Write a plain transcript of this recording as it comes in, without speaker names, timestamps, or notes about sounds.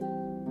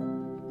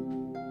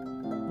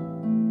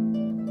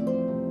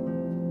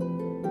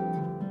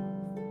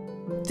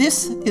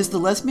This is the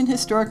Lesbian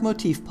Historic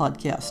Motif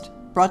podcast,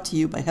 brought to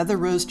you by Heather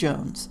Rose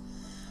Jones.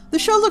 The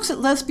show looks at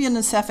lesbian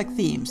and sapphic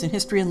themes in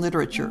history and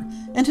literature,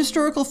 and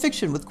historical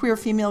fiction with queer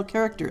female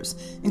characters,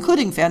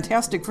 including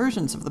fantastic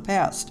versions of the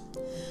past.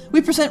 We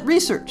present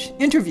research,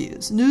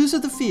 interviews, news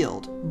of the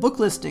field, book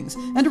listings,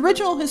 and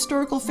original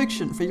historical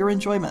fiction for your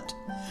enjoyment.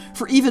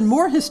 For even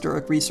more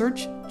historic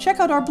research, check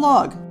out our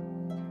blog.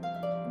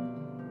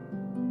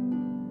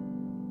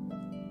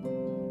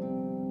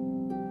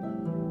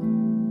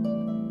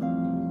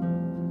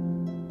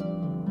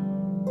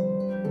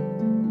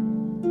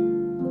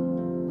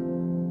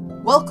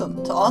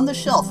 Welcome to On the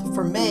Shelf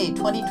for May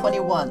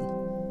 2021,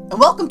 and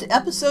welcome to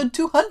episode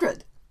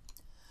 200.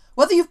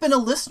 Whether you've been a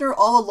listener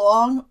all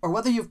along, or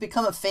whether you've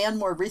become a fan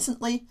more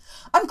recently,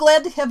 I'm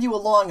glad to have you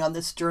along on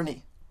this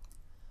journey.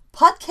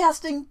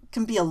 Podcasting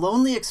can be a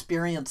lonely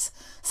experience,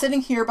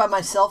 sitting here by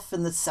myself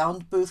in this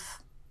sound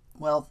booth.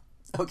 Well,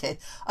 okay,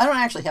 I don't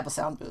actually have a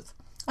sound booth.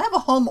 I have a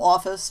home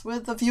office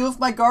with a view of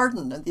my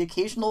garden and the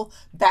occasional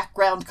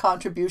background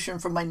contribution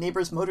from my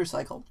neighbor's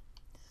motorcycle.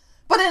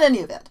 But in any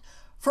event,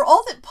 for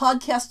all that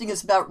podcasting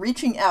is about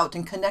reaching out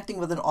and connecting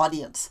with an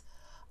audience,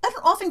 I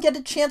don't often get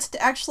a chance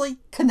to actually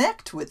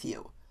connect with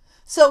you.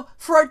 So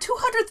for our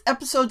 200th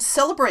episode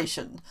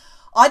celebration,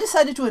 I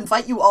decided to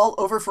invite you all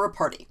over for a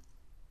party.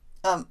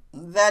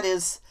 That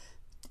is,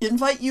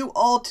 invite you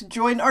all to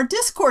join our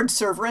Discord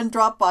server and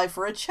drop by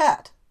for a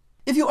chat.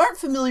 If you aren't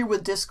familiar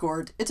with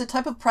Discord, it's a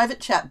type of private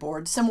chat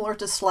board similar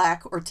to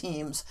Slack or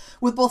Teams,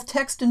 with both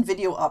text and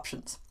video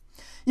options.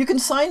 You can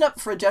sign up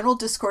for a general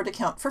Discord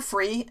account for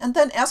free and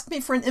then ask me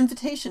for an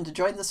invitation to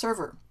join the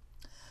server.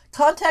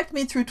 Contact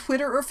me through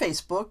Twitter or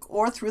Facebook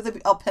or through the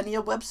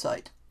Alpenia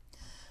website.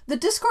 The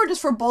Discord is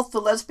for both the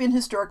Lesbian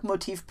Historic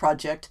Motif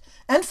project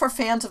and for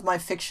fans of my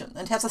fiction,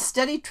 and has a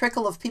steady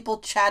trickle of people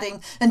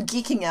chatting and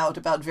geeking out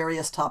about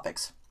various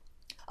topics.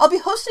 I'll be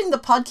hosting the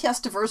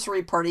podcast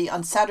anniversary party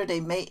on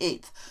Saturday, May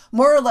 8th,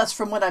 more or less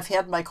from when I've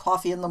had my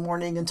coffee in the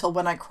morning until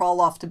when I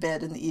crawl off to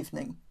bed in the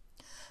evening.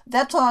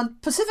 That's on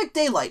Pacific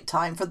Daylight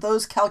Time for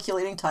those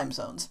calculating time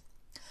zones.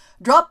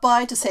 Drop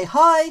by to say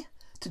hi,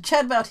 to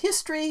chat about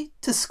history,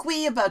 to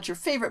squee about your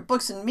favorite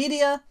books and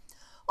media,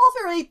 all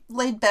very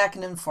laid back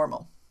and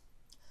informal.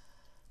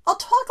 I'll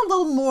talk a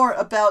little more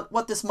about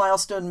what this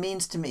milestone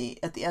means to me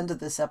at the end of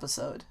this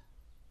episode.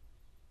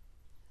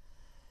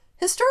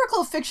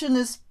 Historical fiction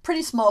is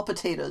pretty small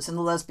potatoes in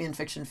the lesbian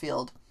fiction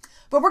field,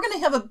 but we're going to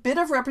have a bit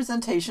of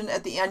representation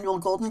at the annual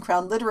Golden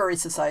Crown Literary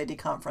Society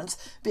conference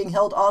being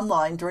held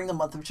online during the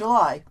month of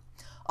July.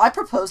 I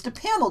proposed a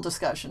panel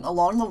discussion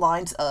along the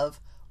lines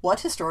of what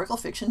historical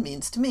fiction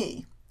means to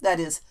me, that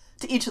is,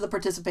 to each of the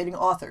participating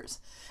authors,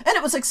 and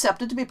it was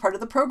accepted to be part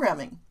of the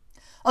programming.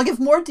 I'll give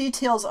more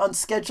details on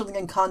scheduling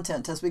and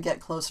content as we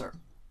get closer.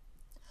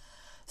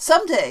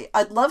 Someday,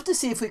 I'd love to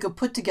see if we could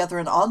put together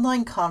an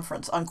online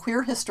conference on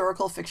queer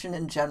historical fiction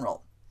in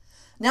general.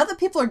 Now that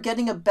people are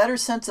getting a better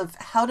sense of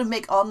how to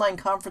make online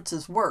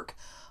conferences work,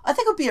 I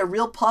think it would be a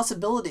real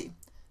possibility,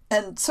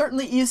 and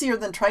certainly easier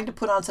than trying to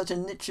put on such a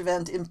niche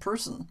event in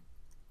person.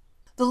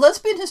 The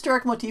Lesbian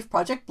Historic Motif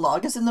Project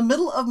blog is in the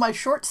middle of my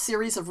short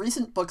series of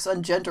recent books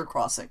on gender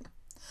crossing.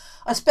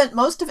 I spent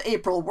most of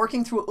April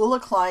working through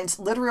Ulla Klein's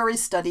literary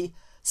study,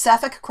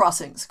 Sapphic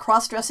Crossings,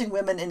 Cross-Dressing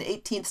Women in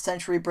 18th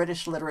Century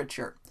British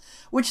Literature,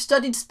 which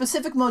studied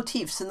specific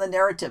motifs in the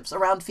narratives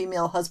around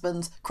female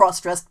husbands,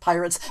 cross-dressed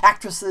pirates,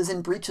 actresses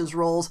in breeches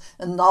roles,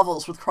 and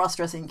novels with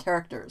cross-dressing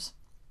characters.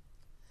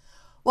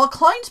 While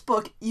Klein's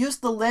book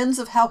used the lens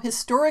of how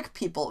historic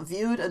people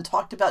viewed and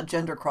talked about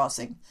gender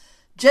crossing,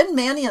 Jen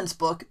Mannion's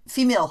book,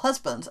 Female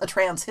Husbands, A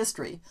Trans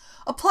History,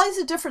 applies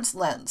a different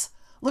lens,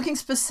 looking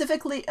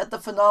specifically at the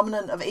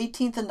phenomenon of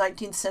 18th and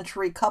 19th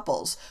century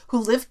couples who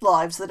lived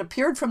lives that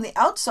appeared from the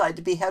outside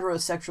to be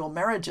heterosexual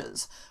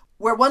marriages,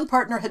 where one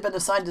partner had been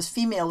assigned as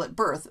female at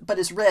birth, but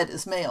is read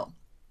as male.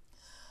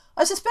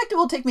 I suspect it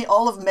will take me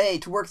all of May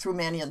to work through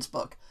Mannion's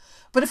book,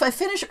 but if I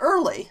finish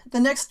early, the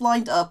next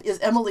lined up is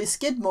Emily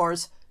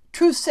Skidmore's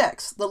True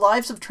Sex, The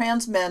Lives of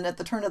Trans Men at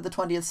the Turn of the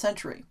 20th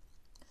Century.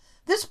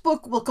 This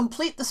book will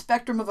complete the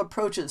spectrum of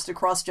approaches to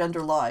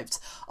cross-gender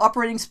lives,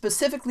 operating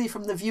specifically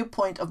from the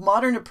viewpoint of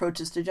modern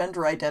approaches to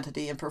gender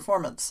identity and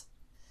performance.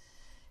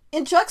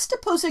 In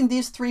juxtaposing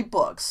these three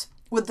books,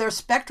 with their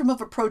spectrum of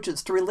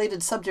approaches to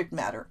related subject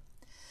matter,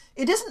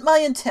 it isn't my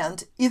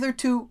intent either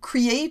to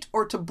create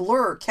or to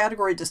blur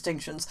category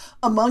distinctions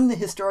among the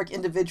historic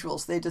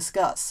individuals they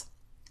discuss.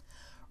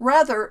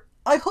 Rather,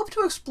 I hope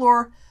to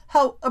explore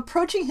how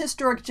approaching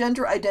historic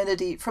gender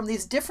identity from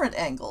these different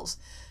angles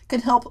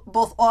can help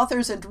both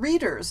authors and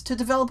readers to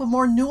develop a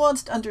more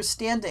nuanced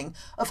understanding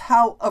of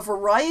how a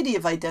variety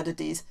of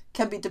identities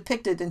can be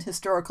depicted in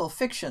historical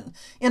fiction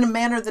in a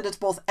manner that is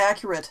both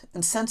accurate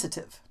and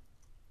sensitive.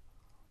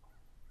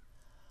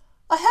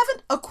 I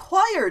haven't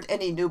acquired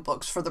any new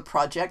books for the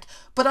project,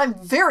 but I'm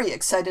very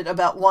excited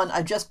about one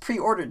I just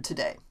pre-ordered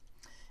today.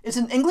 It's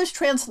an English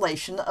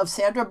translation of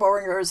Sandra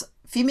Boehringer's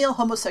Female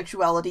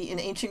Homosexuality in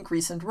Ancient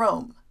Greece and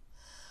Rome.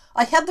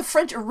 I had the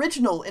French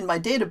original in my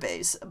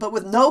database, but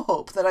with no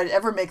hope that I'd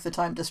ever make the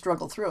time to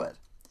struggle through it.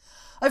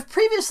 I've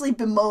previously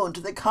bemoaned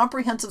that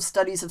comprehensive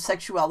studies of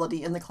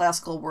sexuality in the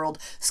classical world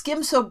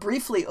skim so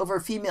briefly over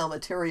female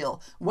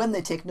material when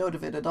they take note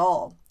of it at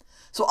all.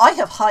 So I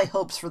have high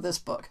hopes for this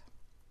book.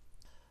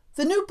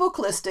 The new book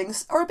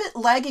listings are a bit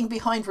lagging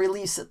behind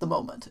release at the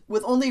moment,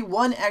 with only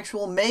one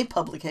actual May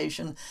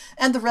publication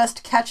and the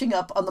rest catching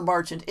up on the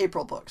March and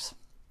April books.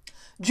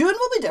 June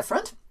will be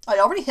different. I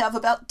already have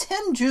about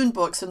 10 June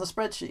books in the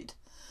spreadsheet.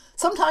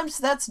 Sometimes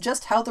that's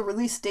just how the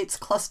release dates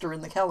cluster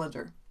in the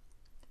calendar.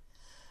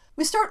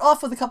 We start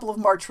off with a couple of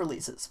March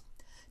releases.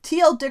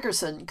 T.L.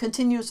 Dickerson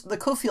continues the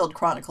Cofield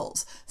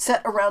Chronicles,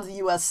 set around the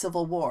U.S.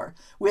 Civil War,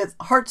 with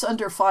Hearts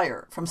Under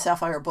Fire from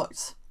Sapphire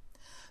Books.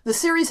 The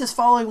series is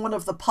following one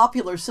of the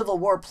popular Civil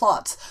War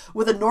plots,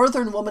 with a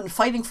northern woman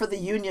fighting for the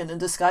Union in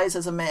disguise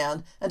as a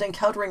man and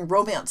encountering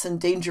romance and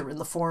danger in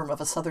the form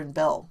of a Southern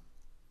belle.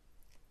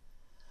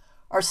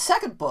 Our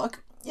second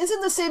book is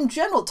in the same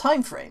general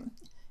time frame,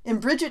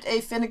 in Bridget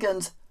A.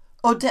 Finnegan's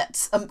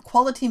Odette's, a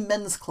Quality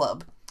Men's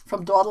Club,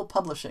 from Dawdle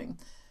Publishing.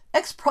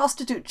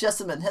 Ex-prostitute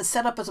Jessamine has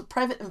set up as a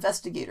private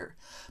investigator,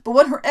 but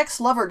when her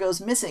ex-lover goes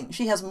missing,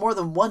 she has more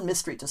than one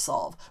mystery to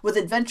solve, with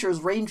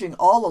adventures ranging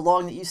all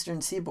along the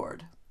eastern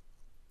seaboard.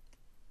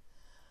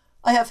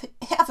 I have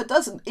half a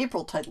dozen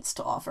April titles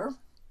to offer,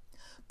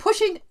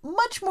 pushing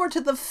much more to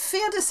the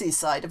fantasy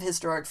side of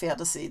historic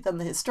fantasy than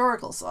the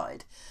historical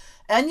side.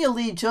 Anya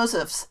Lee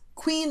Joseph's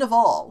Queen of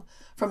All,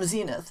 from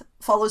Zenith,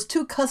 follows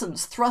two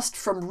cousins thrust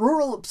from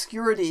rural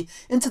obscurity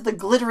into the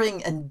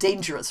glittering and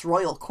dangerous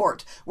royal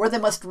court, where they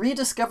must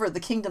rediscover the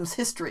kingdom's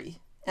history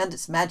and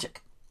its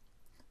magic.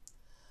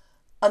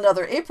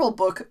 Another April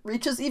book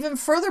reaches even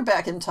further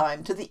back in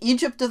time to the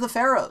Egypt of the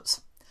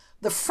Pharaohs.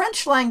 The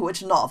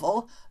French-language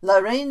novel La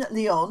Reine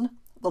Lion,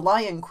 The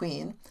Lion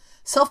Queen,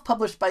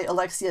 self-published by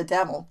Alexia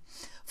Damel,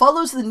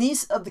 follows the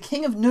niece of the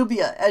king of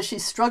Nubia as she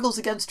struggles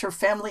against her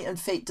family and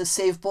fate to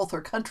save both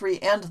her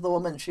country and the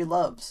woman she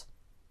loves.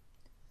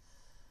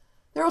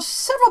 There are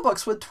several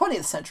books with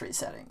 20th century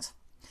settings.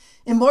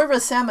 In Moira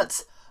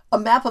Sammet's A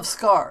Map of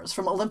Scars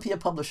from Olympia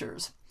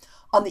Publishers,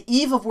 on the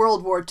eve of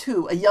World War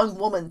II, a young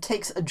woman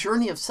takes a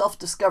journey of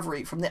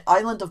self-discovery from the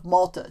island of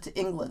Malta to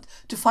England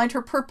to find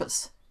her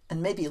purpose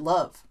and maybe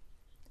love.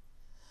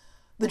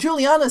 The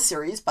Juliana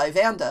series by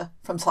Vanda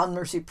from Sun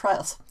Mercy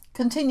Press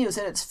continues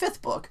in its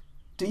fifth book,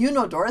 Do You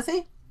Know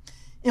Dorothy?,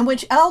 in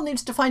which Al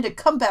needs to find a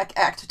comeback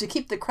act to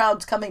keep the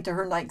crowds coming to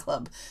her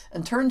nightclub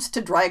and turns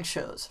to drag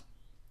shows.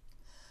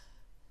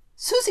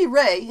 Susie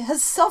Ray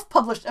has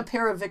self-published a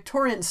pair of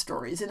Victorian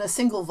stories in a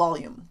single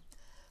volume.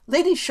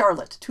 Lady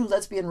Charlotte, Two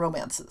Lesbian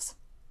Romances.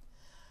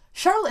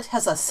 Charlotte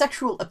has a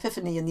sexual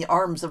epiphany in the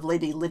arms of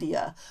Lady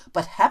Lydia,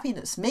 but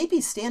happiness may be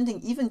standing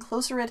even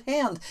closer at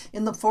hand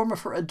in the form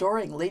of her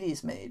adoring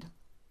lady's maid.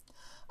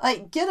 I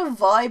get a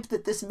vibe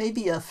that this may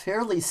be a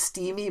fairly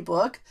steamy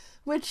book,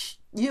 which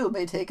you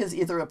may take as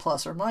either a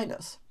plus or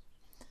minus.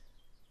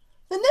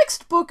 The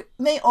next book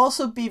may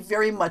also be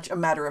very much a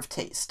matter of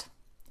taste.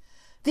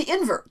 The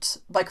Inverts,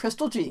 by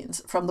Crystal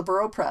Jeans, from the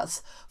Borough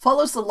Press,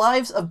 follows the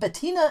lives of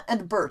Bettina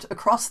and Bert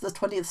across the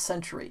 20th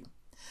century.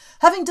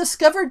 Having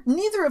discovered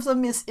neither of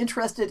them is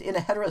interested in a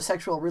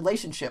heterosexual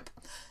relationship,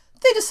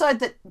 they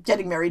decide that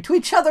getting married to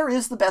each other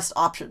is the best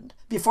option,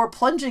 before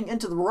plunging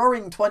into the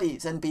roaring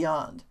 20s and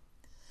beyond.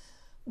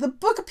 The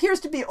book appears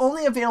to be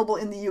only available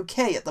in the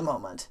UK at the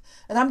moment,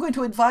 and I'm going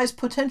to advise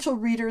potential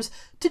readers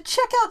to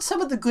check out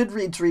some of the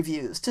Goodreads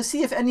reviews to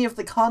see if any of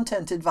the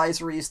content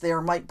advisories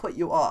there might put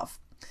you off.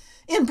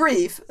 In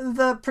brief,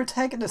 the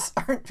protagonists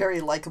aren't very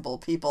likable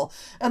people,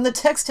 and the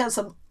text has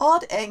some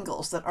odd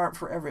angles that aren't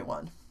for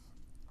everyone.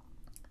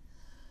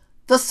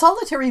 The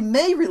solitary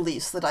May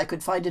release that I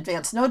could find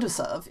advance notice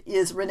of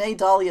is Renee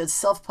Dahlia's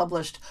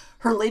self-published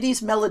Her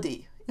Lady's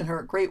Melody in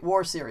her Great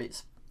War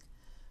series.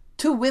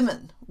 Two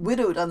women,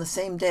 widowed on the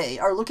same day,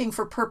 are looking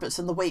for purpose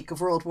in the wake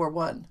of World War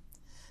I.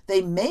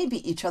 They may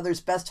be each other's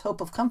best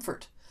hope of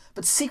comfort,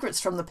 but secrets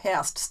from the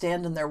past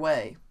stand in their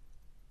way.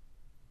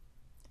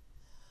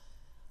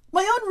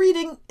 My own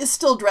reading is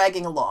still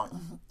dragging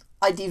along.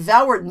 I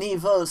devoured Nhi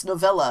Vo's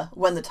novella,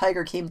 When the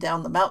Tiger Came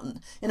Down the Mountain,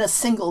 in a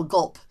single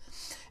gulp.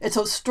 It's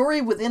a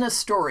story within a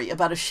story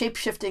about a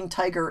shape-shifting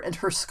tiger and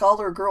her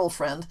scholar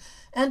girlfriend,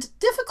 and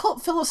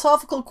difficult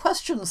philosophical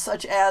questions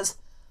such as,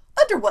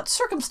 under what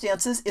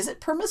circumstances is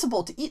it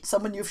permissible to eat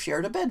someone you've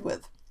shared a bed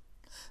with?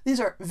 These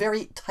are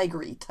very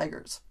tigery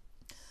tigers.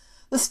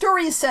 The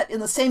story is set in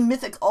the same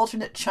mythic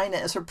alternate China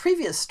as her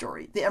previous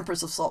story, The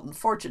Empress of Salt and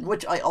Fortune,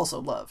 which I also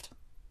loved.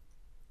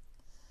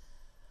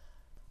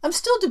 I'm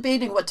still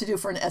debating what to do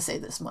for an essay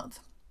this month.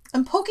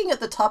 I'm poking at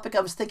the topic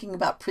I was thinking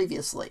about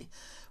previously,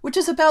 which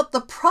is about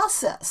the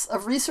process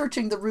of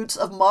researching the roots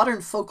of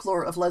modern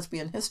folklore of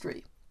lesbian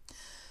history.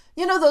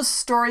 You know those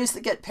stories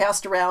that get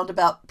passed around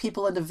about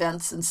people and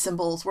events and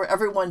symbols where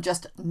everyone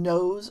just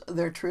knows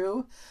they're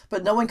true,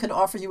 but no one can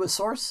offer you a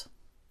source?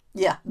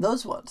 Yeah,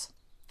 those ones.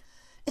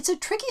 It's a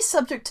tricky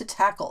subject to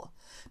tackle,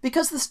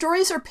 because the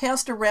stories are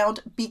passed around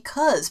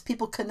because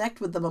people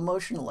connect with them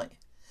emotionally.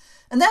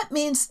 And that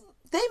means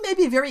they may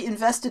be very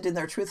invested in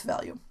their truth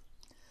value.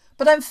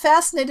 but I'm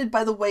fascinated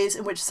by the ways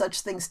in which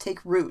such things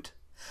take root,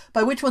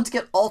 by which ones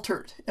get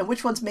altered and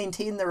which ones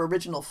maintain their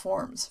original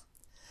forms.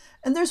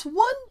 And there's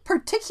one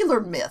particular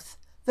myth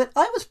that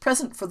I was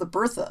present for the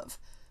birth of,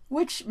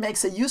 which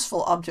makes a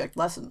useful object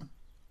lesson.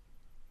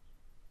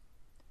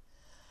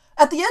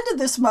 At the end of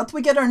this month,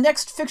 we get our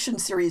next fiction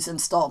series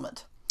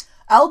installment.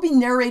 I'll be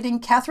narrating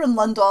Catherine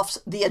Lundoff's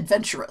The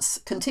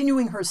Adventuress,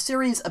 continuing her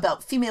series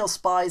about female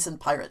spies and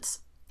pirates.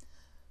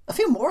 A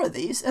few more of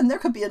these, and there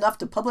could be enough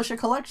to publish a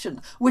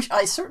collection, which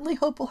I certainly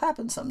hope will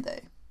happen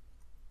someday.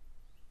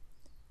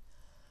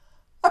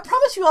 I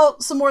promise you all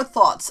some more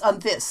thoughts on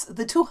this,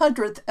 the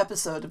 200th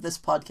episode of this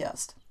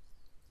podcast.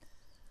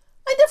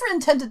 I never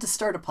intended to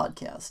start a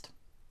podcast.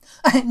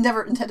 I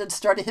never intended to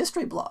start a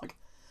history blog.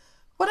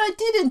 What I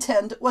did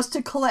intend was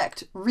to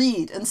collect,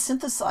 read, and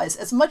synthesize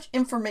as much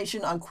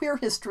information on queer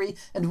history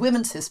and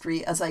women's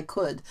history as I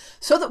could,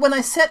 so that when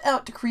I set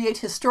out to create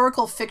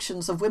historical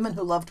fictions of women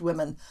who loved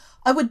women,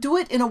 I would do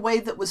it in a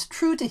way that was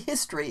true to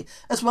history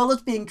as well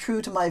as being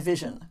true to my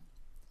vision.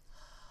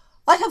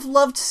 I have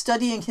loved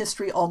studying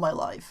history all my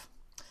life.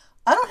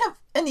 I don't have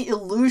any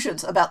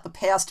illusions about the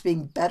past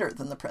being better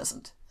than the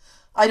present.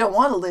 I don't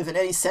want to live in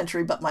any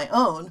century but my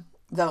own,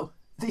 though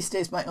these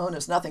days my own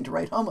is nothing to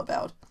write home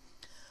about.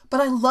 But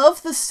I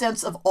love the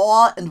sense of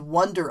awe and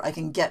wonder I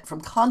can get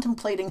from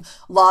contemplating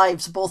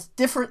lives both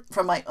different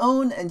from my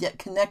own and yet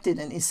connected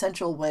in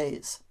essential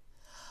ways.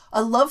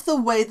 I love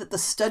the way that the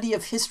study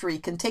of history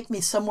can take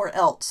me somewhere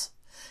else,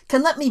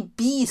 can let me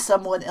be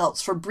someone else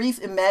for brief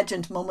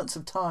imagined moments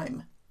of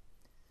time.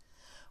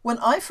 When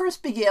I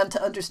first began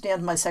to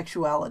understand my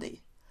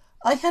sexuality,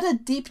 I had a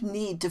deep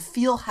need to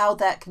feel how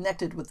that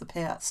connected with the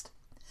past.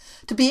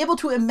 To be able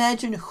to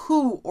imagine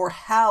who or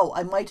how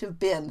I might have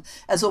been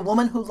as a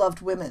woman who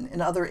loved women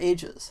in other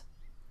ages.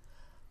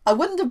 I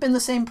wouldn't have been the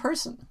same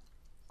person,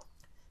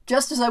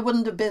 just as I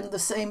wouldn't have been the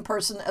same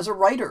person as a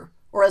writer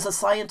or as a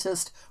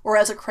scientist or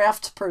as a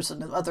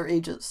craftsperson in other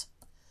ages.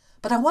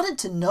 But I wanted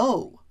to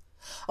know.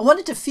 I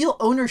wanted to feel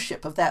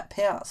ownership of that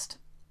past.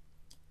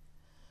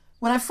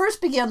 When I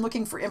first began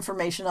looking for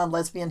information on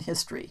lesbian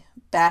history,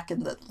 back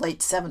in the late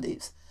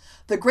 70s,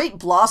 the great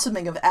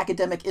blossoming of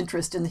academic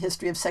interest in the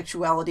history of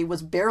sexuality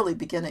was barely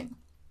beginning.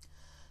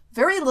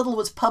 Very little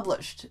was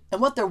published, and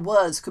what there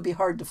was could be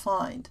hard to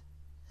find.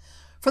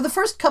 For the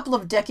first couple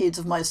of decades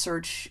of my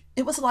search,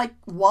 it was like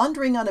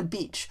wandering on a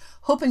beach,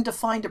 hoping to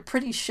find a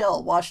pretty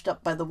shell washed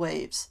up by the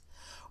waves,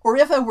 or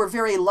if I were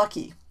very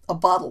lucky, a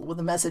bottle with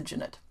a message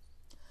in it.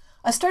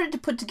 I started to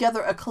put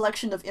together a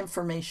collection of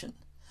information,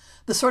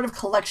 the sort of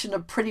collection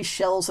of pretty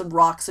shells and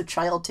rocks a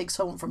child takes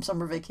home from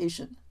summer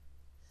vacation.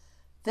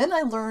 Then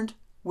I learned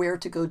where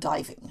to go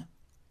diving.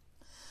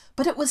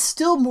 But it was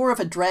still more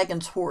of a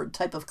dragon's hoard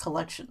type of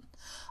collection.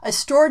 I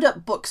stored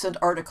up books and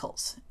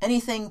articles,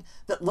 anything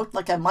that looked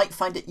like I might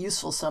find it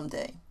useful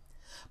someday.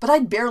 But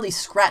I'd barely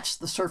scratched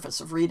the surface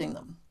of reading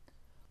them,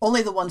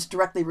 only the ones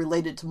directly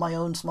related to my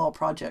own small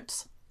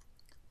projects.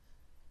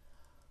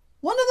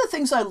 One of the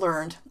things I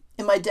learned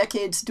in my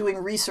decades doing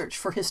research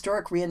for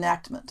historic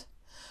reenactment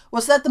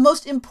was that the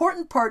most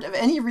important part of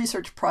any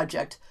research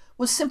project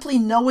was simply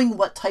knowing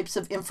what types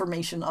of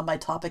information on my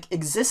topic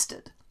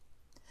existed.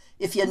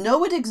 If you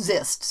know it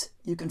exists,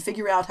 you can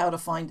figure out how to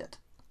find it.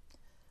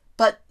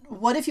 But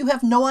what if you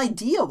have no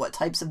idea what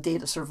types of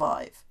data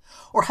survive,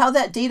 or how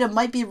that data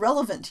might be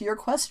relevant to your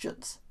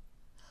questions?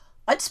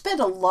 I'd spent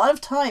a lot of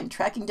time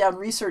tracking down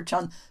research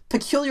on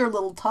peculiar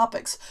little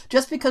topics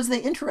just because they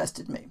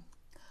interested me.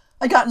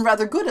 I'd gotten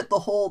rather good at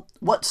the whole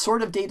what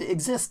sort of data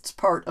exists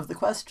part of the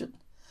question.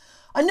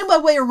 I knew my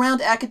way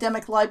around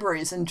academic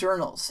libraries and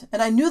journals,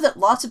 and I knew that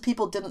lots of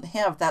people didn't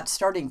have that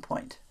starting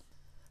point.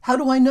 How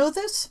do I know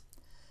this?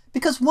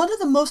 Because one of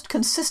the most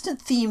consistent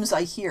themes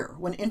I hear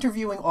when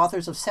interviewing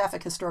authors of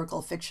sapphic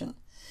historical fiction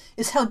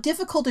is how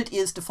difficult it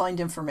is to find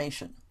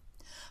information,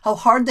 how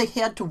hard they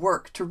had to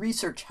work to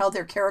research how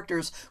their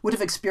characters would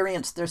have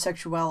experienced their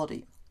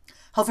sexuality,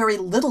 how very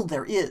little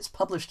there is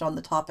published on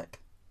the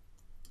topic.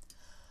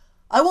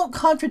 I won't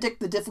contradict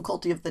the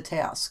difficulty of the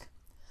task,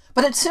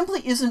 but it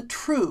simply isn't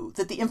true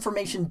that the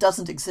information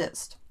doesn't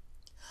exist.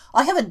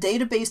 I have a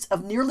database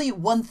of nearly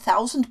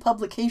 1,000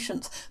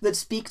 publications that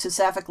speak to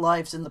sapphic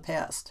lives in the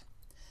past.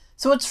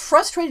 So it's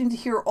frustrating to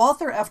hear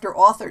author after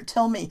author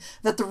tell me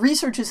that the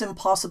research is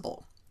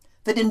impossible,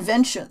 that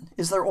invention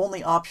is their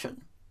only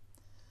option.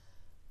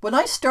 When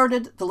I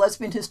started the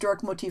Lesbian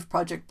Historic Motif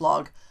Project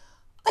blog,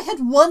 I had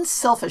one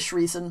selfish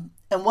reason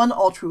and one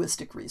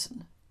altruistic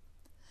reason.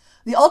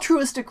 The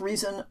altruistic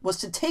reason was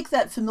to take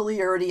that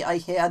familiarity I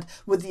had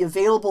with the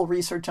available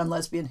research on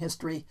lesbian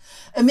history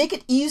and make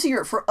it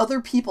easier for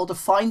other people to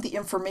find the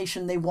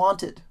information they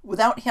wanted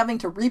without having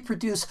to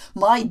reproduce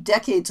my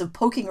decades of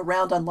poking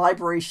around on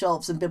library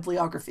shelves and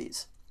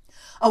bibliographies.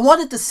 I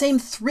wanted the same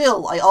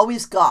thrill I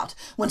always got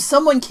when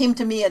someone came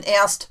to me and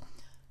asked,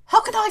 "How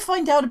can I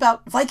find out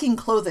about Viking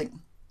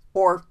clothing,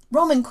 or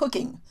Roman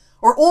cooking,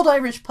 or Old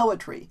Irish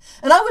poetry?"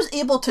 And I was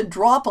able to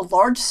drop a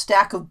large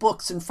stack of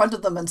books in front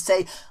of them and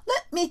say,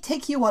 "Let me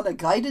take you on a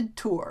guided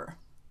tour."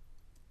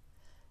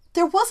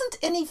 there wasn't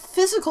any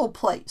physical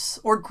place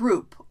or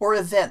group or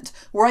event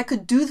where I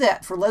could do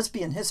that for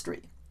lesbian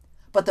history.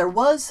 But there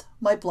was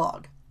my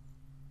blog.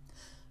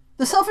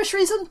 The selfish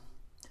reason?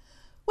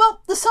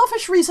 Well, the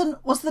selfish reason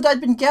was that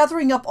I'd been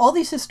gathering up all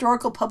these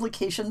historical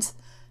publications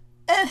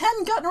and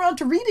hadn't gotten around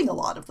to reading a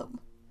lot of them.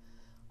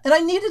 And I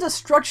needed a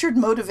structured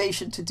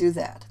motivation to do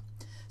that.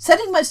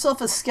 Setting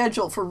myself a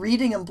schedule for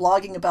reading and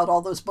blogging about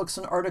all those books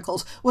and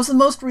articles was the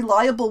most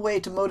reliable way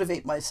to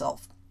motivate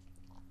myself.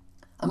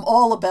 I'm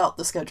all about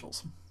the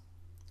schedules.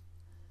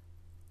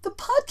 The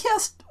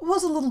podcast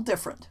was a little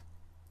different.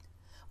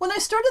 When I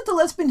started the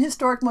Lesbian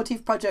Historic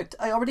Motif Project,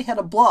 I already had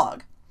a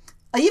blog.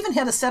 I even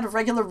had a set of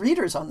regular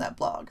readers on that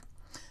blog,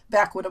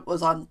 back when it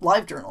was on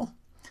LiveJournal.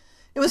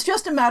 It was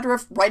just a matter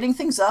of writing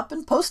things up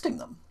and posting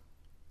them.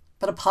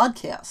 But a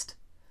podcast,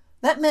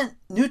 that meant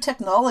new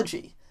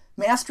technology,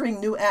 mastering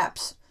new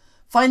apps,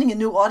 finding a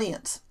new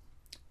audience.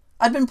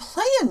 I'd been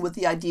playing with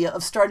the idea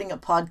of starting a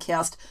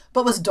podcast,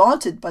 but was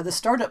daunted by the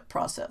startup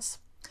process.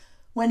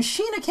 When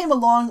Sheena came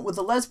along with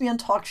the Lesbian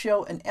talk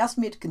show and asked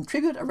me to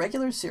contribute a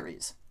regular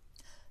series.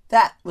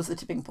 That was the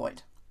tipping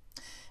point.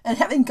 And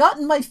having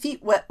gotten my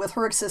feet wet with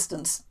her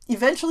assistance,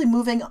 eventually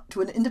moving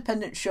to an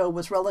independent show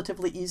was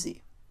relatively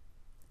easy.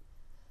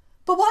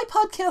 But why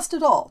podcast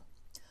at all?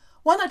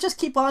 Why not just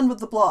keep on with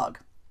the blog?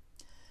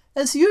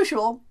 As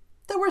usual,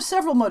 there were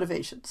several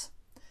motivations.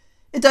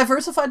 It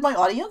diversified my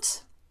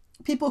audience.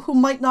 People who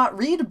might not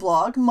read a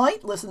blog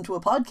might listen to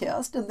a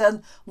podcast and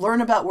then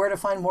learn about where to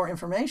find more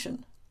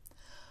information.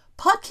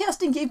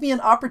 Podcasting gave me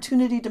an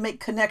opportunity to make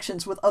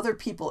connections with other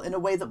people in a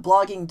way that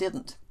blogging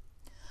didn't.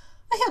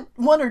 I had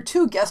 1 or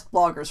 2 guest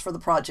bloggers for the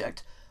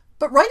project,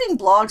 but writing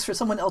blogs for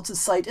someone else's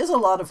site is a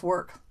lot of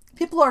work.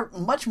 People are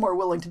much more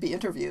willing to be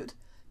interviewed,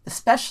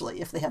 especially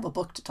if they have a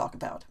book to talk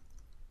about.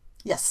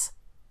 Yes,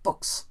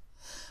 books.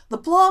 The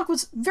blog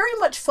was very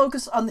much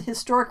focused on the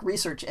historic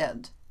research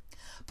end,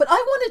 but I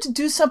wanted to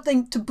do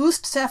something to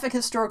boost Sapphic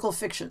historical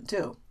fiction,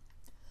 too.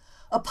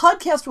 A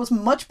podcast was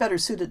much better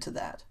suited to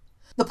that.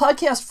 The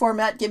podcast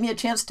format gave me a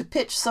chance to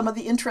pitch some of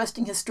the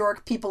interesting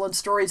historic people and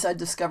stories I'd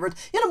discovered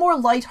in a more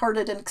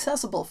lighthearted and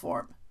accessible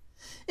form.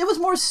 It was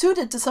more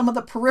suited to some of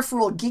the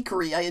peripheral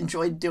geekery I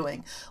enjoyed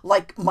doing,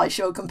 like my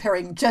show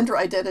comparing gender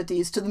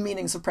identities to the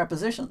meanings of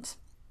prepositions.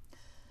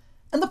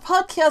 And the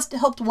podcast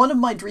helped one of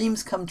my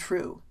dreams come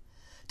true,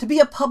 to be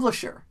a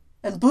publisher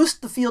and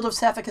boost the field of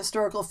Sapphic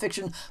historical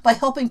fiction by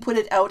helping put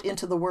it out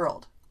into the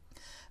world.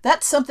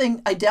 That's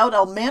something I doubt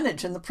I'll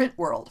manage in the print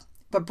world,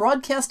 but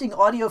broadcasting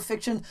audio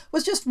fiction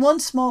was just one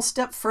small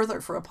step further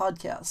for a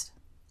podcast.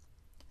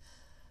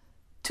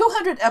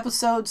 200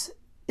 episodes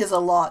is a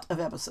lot of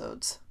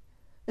episodes.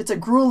 It's a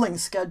grueling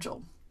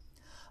schedule.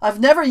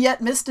 I've never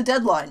yet missed a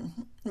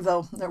deadline,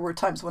 though there were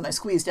times when I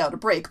squeezed out a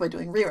break by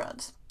doing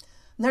reruns.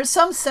 And there's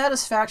some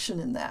satisfaction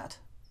in that.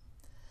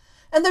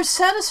 And there's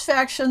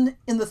satisfaction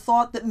in the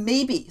thought that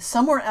maybe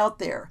somewhere out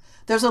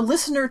there's a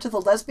listener to the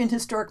Lesbian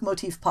Historic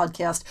Motif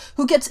podcast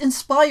who gets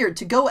inspired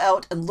to go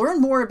out and learn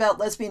more about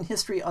lesbian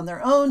history on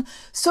their own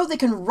so they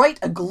can write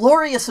a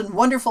glorious and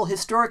wonderful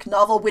historic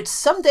novel which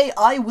someday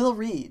I will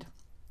read.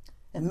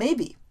 And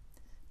maybe,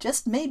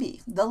 just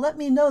maybe, they'll let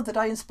me know that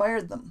I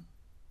inspired them.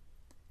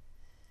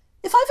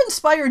 If I've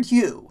inspired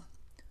you,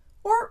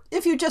 or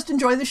if you just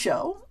enjoy the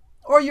show,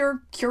 or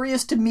you're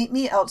curious to meet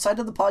me outside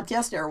of the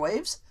podcast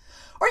airwaves,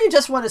 or you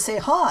just want to say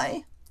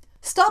hi,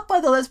 stop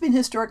by the Lesbian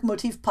Historic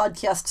Motif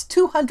Podcast's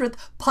 200th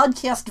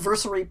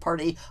podcastversary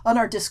party on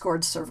our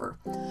Discord server.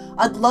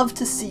 I'd love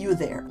to see you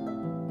there.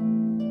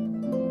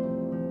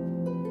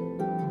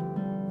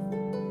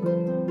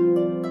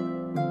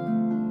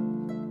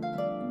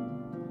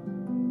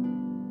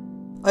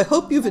 I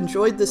hope you've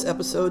enjoyed this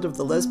episode of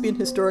the Lesbian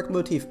Historic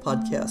Motif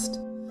Podcast.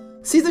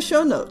 See the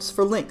show notes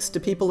for links to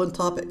people and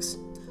topics.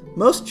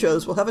 Most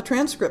shows will have a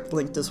transcript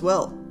linked as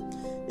well.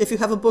 If you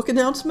have a book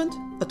announcement,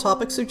 a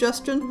topic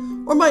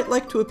suggestion, or might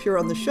like to appear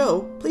on the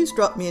show, please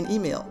drop me an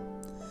email.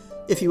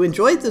 If you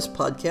enjoyed this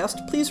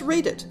podcast, please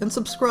rate it and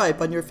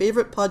subscribe on your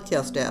favorite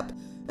podcast app,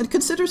 and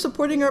consider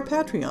supporting our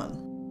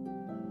Patreon.